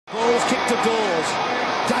to doors.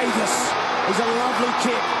 Davis is a lovely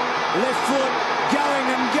kick. Left foot, going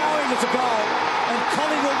and going. It's a goal. And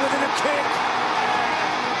Collingwood within a kick.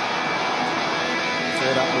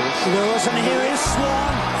 Lewis, and here is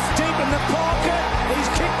Swan. Deep in the pocket. He's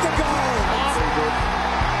kicked the goal.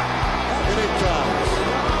 In it comes.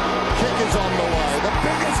 Kick is on the way. The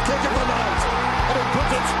biggest kick of the night. And it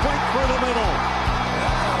puts it straight through the middle.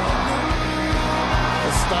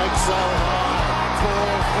 The stakes so high.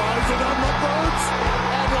 Paul throws it on the boots.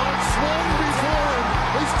 And like Swan before him,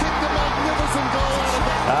 he's kicked a magnificent goal out of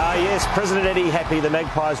that. Yes, President Eddie happy. The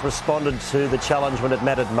Magpies responded to the challenge when it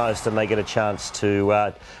mattered most, and they get a chance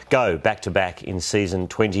to go back-to-back in season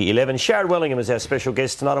 2011. Sharrod Wellingham is our special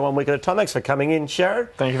guest tonight on 1 Week at a Time. Thanks for coming in,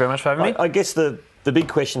 Sharrod. Thank you very much for having me. I guess the big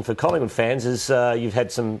question for Collingwood fans is you've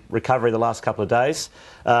had some recovery the last couple of days.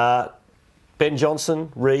 Ben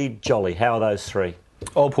Johnson, Reid, Jolly, how are those three?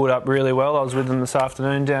 All pulled up really well. I was with them this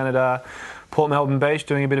afternoon down at Port Melbourne Beach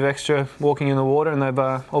doing a bit of extra walking in the water, and they've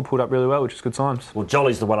all pulled up really well, which is good signs. Well,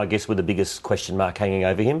 Jolly's the one, I guess, with the biggest question mark hanging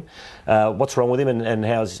over him. What's wrong with him, and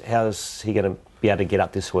how's he going to be able to get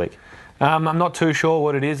up this week? I'm not too sure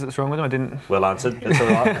what it is that's wrong with him. I didn't. Well answered. That's all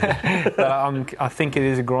right. But, I think it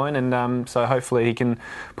is a groin, and so hopefully he can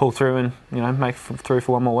pull through and make through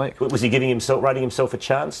for one more week. Was he rating himself a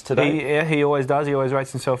chance today? He always does. He always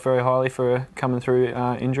rates himself very highly for coming through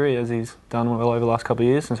injury, as he's done well over the last couple of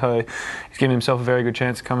years, and so he's given himself a very good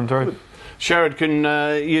chance of coming through. Sharrod, can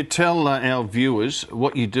you tell our viewers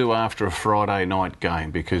what you do after a Friday night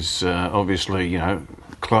game? Because obviously,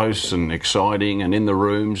 close and exciting and in the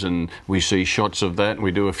rooms, and we see shots of that, and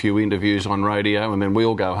we do a few interviews on radio, and then we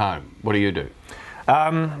all go home. What do you do?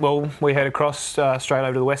 Well, we head across straight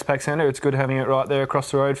over to the Westpac Centre. It's good having it right there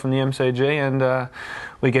across the road from the MCG, and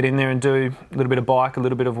we get in there and do a little bit of bike, a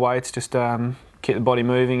little bit of weights, just keep the body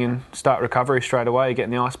moving and start recovery straight away. Get in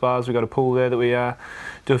the ice bars. We've got a pool there that we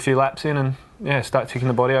do a few laps in, and start ticking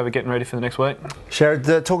the body over, getting ready for the next week.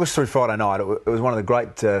 Sharrod, talk us through Friday night. It was one of the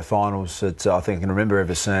great finals that I think I can remember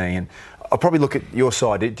ever seeing. And I'll probably look at your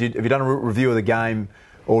side. Have you done a review of the game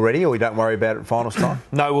already, or you don't worry about it at finals time?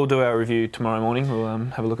 No, we'll do our review tomorrow morning. We'll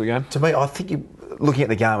have a look at the game. To me, I think looking at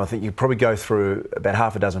the game, I think you probably go through about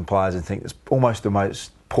half a dozen players and think it's almost the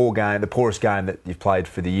most poor game, the poorest game that you've played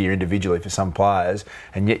for the year individually for some players,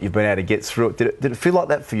 and yet you've been able to get through it. Did it feel like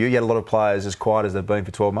that for you? You had a lot of players as quiet as they've been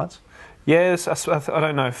for 12 months? Yes, I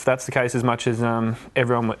don't know if that's the case as much as the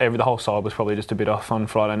whole side was probably just a bit off on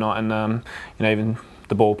Friday night, and even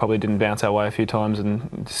the ball probably didn't bounce our way a few times,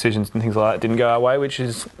 and decisions and things like that didn't go our way, which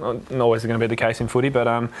is not always going to be the case in footy.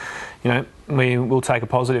 But we will take a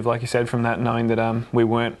positive, like you said, from that, knowing that we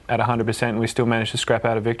weren't at 100% and we still managed to scrap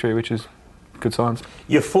out a victory, which is good signs.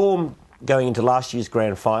 Your form going into last year's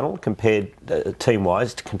grand final, compared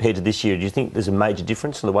team-wise, compared to this year, do you think there's a major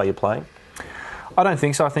difference in the way you're playing? I don't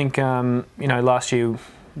think so. I think last year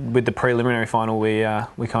with the preliminary final, we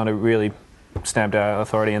kind of really stamped our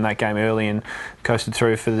authority in that game early and coasted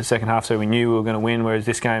through for the second half, so we knew we were going to win, whereas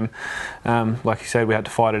this game, like you said, we had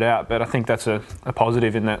to fight it out. But I think that's a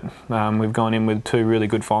positive in that we've gone in with two really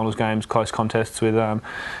good finals games, close contests with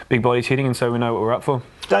big bodies hitting, and so we know what we're up for.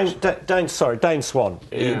 Dane Swan.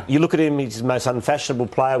 Yeah. You look at him, he's the most unfashionable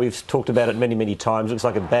player. We've talked about it many, many times. Looks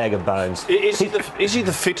like a bag of bones. Is he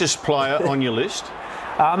the fittest player on your list?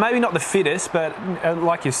 Maybe not the fittest, but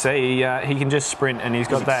like you see, he can just sprint, and he's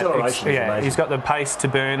got he's got the pace to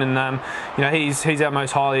burn, and he's our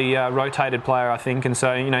most highly rotated player, I think, and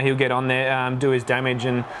so he'll get on there, do his damage,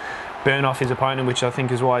 and burn off his opponent, which I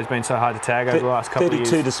think is why he's been so hard to tag over the last couple of years.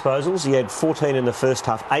 32 disposals. He had 14 in the first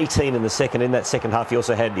half, 18 in the second. In that second half, he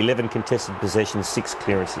also had 11 contested possessions, 6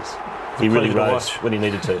 clearances. He really rose when he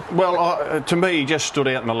needed to. Well, to me, he just stood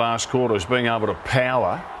out in the last quarter as being able to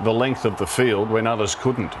power the length of the field when others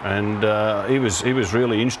couldn't, and he was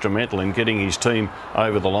really instrumental in getting his team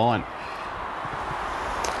over the line.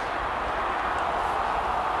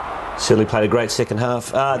 Certainly played a great second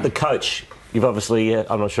half. The coach, you've obviously,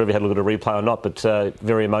 I'm not sure if you had a look at a replay or not, but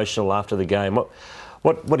very emotional after the game.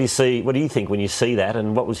 What do you see? What do you think when you see that?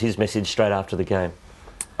 And what was his message straight after the game?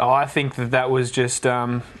 Oh, I think that was just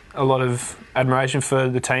a lot of admiration for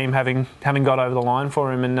the team having got over the line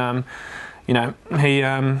for him, and he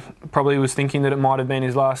probably was thinking that it might have been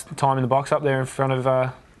his last time in the box up there in front of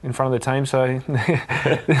the team. So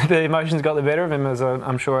the emotions got the better of him, as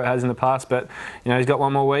I'm sure it has in the past. But he's got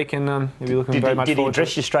one more week, and he'll be looking very much forward to it. Did he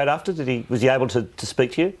address you straight after? Was he able to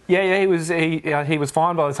speak to you? Yeah, he was. He was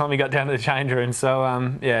fine by the time he got down to the change room. So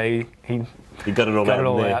he got it all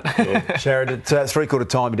out. Yeah. Sharrod, at three-quarter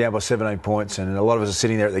time, you're down by 17 points, and a lot of us are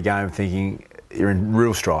sitting there at the game thinking, you're in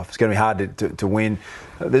real strife. It's going to be hard to win.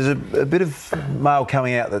 There's a bit of mail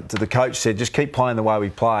coming out that the coach said, just keep playing the way we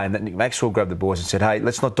play, and that Nick Maxwell grabbed the boys and said, hey,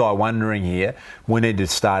 let's not die wondering here. We need to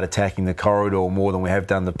start attacking the corridor more than we have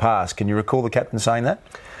done in the past. Can you recall the captain saying that?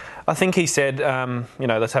 I think he said,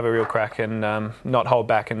 let's have a real crack and not hold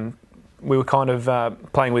back. And we were kind of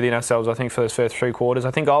playing within ourselves, I think, for those first 3 quarters.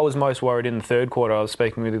 I think I was most worried in the third quarter. I was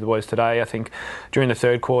speaking with the boys today. I think during the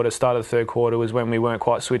third quarter, start of the third quarter, was when we weren't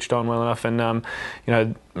quite switched on well enough. And,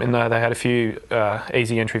 they had a few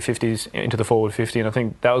easy entry 50s into the forward 50, and I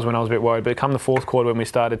think that was when I was a bit worried. But come the fourth quarter, when we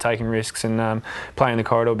started taking risks and playing the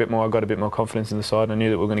corridor a bit more, I got a bit more confidence in the side, and I knew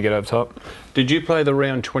that we were going to get over top. Did you play the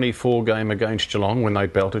round 24 game against Geelong when they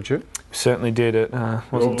belted you? Certainly did. It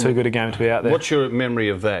wasn't too good a game to be out there. What's your memory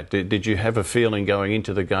of that? Did you have a feeling going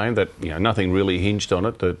into the game that nothing really hinged on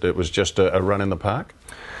it, that it was just a run in the park?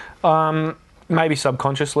 Maybe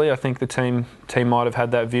subconsciously, I think the team might have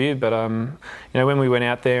had that view. But when we went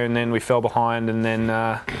out there and then we fell behind, and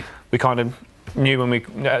then we kind of knew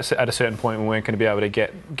at a certain point we weren't going to be able to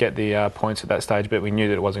get the points at that stage, but we knew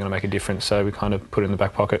that it wasn't going to make a difference, so we kind of put it in the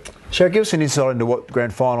back pocket. Sharrod, give us an insight into what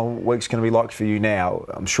grand final week's going to be like for you now.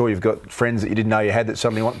 I'm sure you've got friends that you didn't know you had that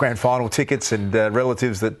suddenly want grand final tickets, and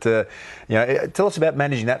relatives that tell us about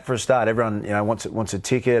managing that for a start. Everyone wants a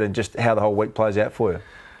ticket, and just how the whole week plays out for you.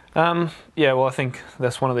 Well, I think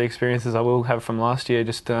that's one of the experiences I will have from last year.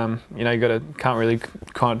 Just can't really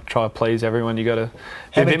try to please everyone. You got to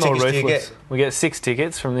be a bit more ruthless. We get 6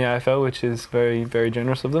 tickets from the AFL, which is very, very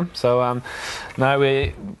generous of them. So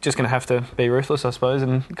we're just going to have to be ruthless, I suppose,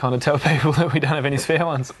 and kind of tell people that we don't have any spare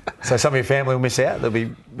ones. So some of your family will miss out.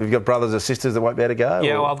 We've got brothers or sisters that won't be able to go.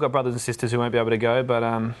 Yeah, well, I've got brothers and sisters who won't be able to go, but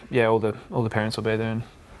all the parents will be there.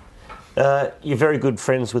 And you're very good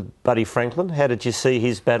friends with Buddy Franklin. How did you see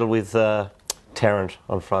his battle with Tarrant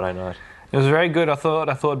on Friday night? It was very good. I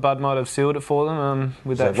thought Bud might have sealed it for them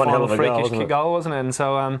with that final freakish kick goal, wasn't it? And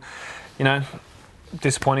so,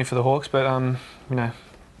 disappointing for the Hawks, but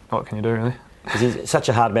what can you do, really? He's such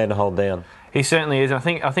a hard man to hold down. He certainly is. I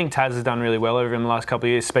think Taz has done really well over him the last couple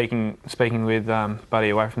of years. Speaking with Buddy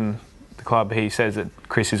away from the club, he says that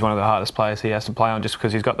Chris is one of the hardest players he has to play on, just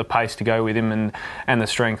because he's got the pace to go with him and the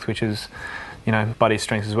strength, which is Buddy's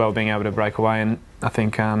strength as well, being able to break away. And I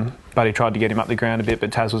think Buddy tried to get him up the ground a bit,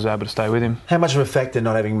 but Taz was able to stay with him. How much of a factor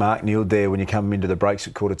not having Mark Neeld there when you come into the breaks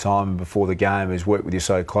at quarter time and before the game has worked with you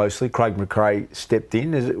so closely? Craig McRae stepped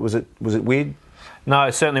in. Was it weird? No,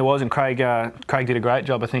 it certainly wasn't. Craig did a great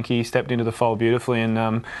job. I think he stepped into the fold beautifully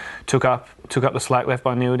and took up the slack left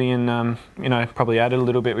by Neildy, and probably added a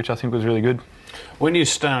little bit, which I think was really good. When you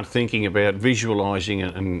start thinking about visualising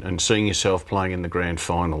and seeing yourself playing in the grand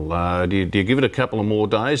final, do you give it a couple of more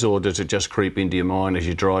days, or does it just creep into your mind as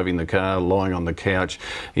you're driving the car, lying on the couch?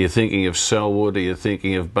 Are you thinking of Selwood? Are you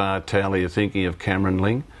thinking of Bartel? Are you thinking of Cameron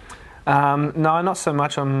Ling? No, not so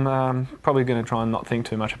much. I'm probably going to try and not think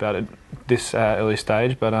too much about it this early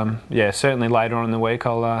stage, but certainly later on in the week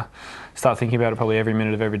I'll start thinking about it probably every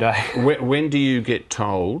minute of every day. When do you get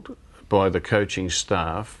told by the coaching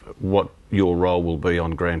staff what your role will be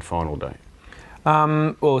on grand final day?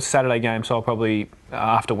 Well, it's a Saturday game, so I'll probably,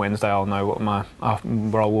 after Wednesday, I'll know what my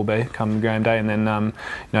role will be come game day, and then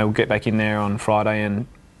we'll get back in there on Friday and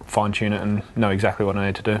fine-tune it and know exactly what I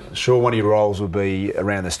need to do. Sure, one of your roles will be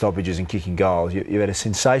around the stoppages and kicking goals. You had a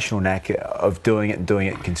sensational knack of doing it and doing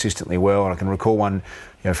it consistently well, and I can recall one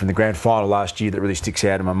from the grand final last year that really sticks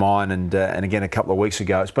out in my mind, and again a couple of weeks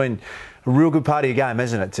ago. It's been a real good part of your game,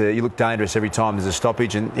 hasn't it? You look dangerous every time there's a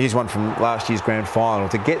stoppage, and here's one from last year's grand final.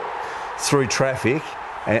 To get through traffic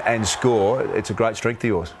and score, it's a great strength of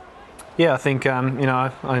yours. Yeah, I think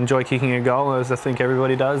I enjoy kicking a goal, as I think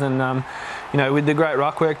everybody does, and with the great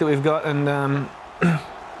ruck work that we've got, and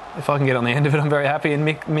if I can get on the end of it, I'm very happy. And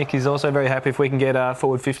Mick is also very happy if we can get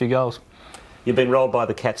forward 50 goals. You've been rolled by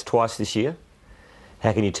the Cats twice this year.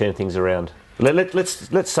 How can you turn things around?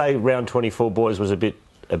 Let's say round 24, boys, was a bit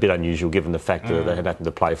unusual given the fact that they had nothing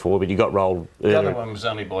to play for, but you got rolled earlier. The other one was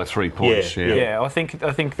only by 3 points. Yeah. I think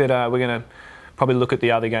that we're going to probably look at the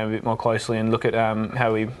other game a bit more closely and look at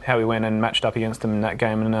how we went and matched up against them in that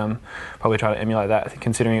game, and probably try to emulate that,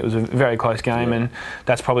 considering it was a very close game, and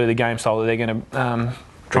that's probably the game style that they're going to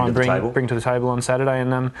try and bring to the table on Saturday.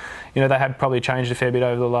 And they had probably changed a fair bit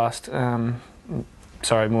over the last.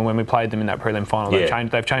 When we played them in that prelim final,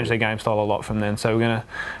 they've changed their game style a lot from then. So we're going to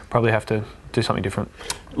probably have to do something different.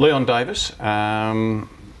 Leon Davis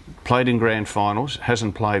played in grand finals,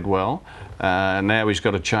 hasn't played well. Now he's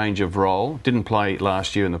got a change of role. Didn't play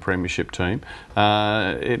last year in the Premiership team.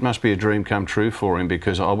 It must be a dream come true for him,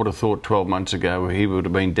 because I would have thought 12 months ago he would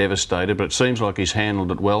have been devastated, but it seems like he's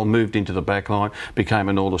handled it well, moved into the back line, became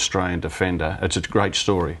an All-Australian defender. It's a great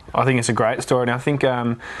story. I think it's a great story, and I think,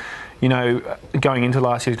 you know, going into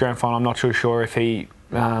last year's grand final, I'm not too sure if he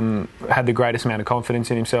had the greatest amount of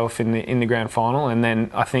confidence in himself in the grand final, and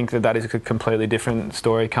then I think that is a completely different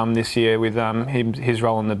story come this year with his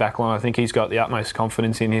role in the back line. I think he's got the utmost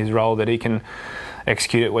confidence in his role that he can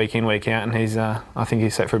execute it week in, week out, and I think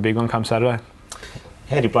he's set for a big one come Saturday.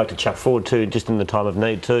 Handy bloke to chuck forward to, just in the time of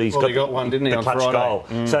need too. He got one, didn't he, on clutch Friday?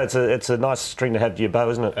 Goal. So it's a nice string to have to your bow,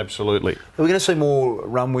 isn't it? Absolutely. Are we going to see more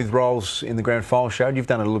run with roles in the grand final, Sharrod? You've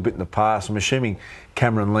done it a little bit in the past. I'm assuming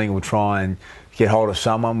Cameron Ling will try and get hold of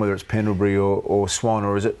someone, whether it's Pendlebury or Swan,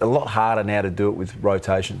 or is it a lot harder now to do it with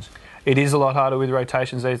rotations? It is a lot harder with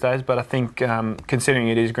rotations these days, but I think considering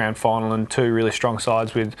it is grand final and two really strong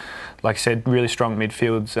sides with, like I said, really strong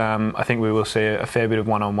midfields, I think we will see a fair bit of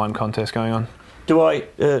one-on-one contest going on. Do I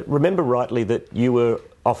remember rightly that you were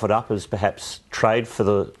offered up as perhaps trade for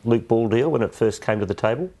the Luke Ball deal when it first came to the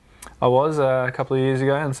table? I was a couple of years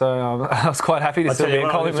ago, and so I was quite happy to still be in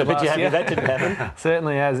Collingwood last year. That didn't happen.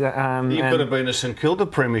 Certainly has. You could have been a St Kilda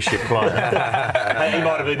Premiership player. He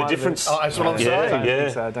might have been the difference. Oh, that's what I'm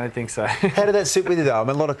saying. I don't think so. How did that sit with you, though? I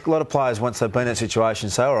mean, a lot of players, once they've been in that situation,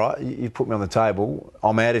 say, all right, you put me on the table,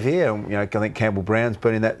 I'm out of here. And, you know, I think Campbell Brown's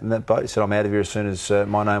been in that boat. He said, I'm out of here as soon as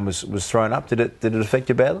my name was thrown up. Did it affect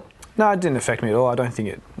you badly? No, it didn't affect me at all. I don't think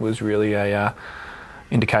it was really a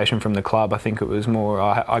indication from the club. I think it was more,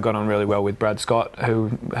 I got on really well with Brad Scott,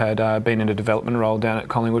 who had been in a development role down at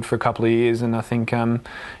Collingwood for a couple of years, and I think you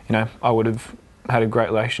know, I would have had a great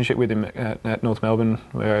relationship with him at North Melbourne,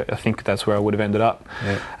 where I think that's where I would have ended up.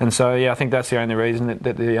 Yeah. And so, yeah, I think that's the only reason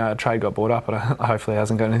that the trade got bought up, but hopefully it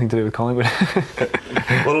hasn't got anything to do with Collingwood.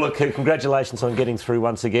 Well, look, congratulations on getting through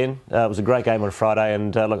once again. It was a great game on Friday,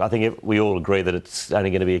 and look, I think we all agree that it's only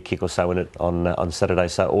going to be a kick or so in it on Saturday,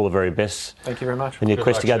 so all the very best. Thank you very much. In your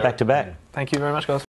quest to go back to back. Thank you very much, guys.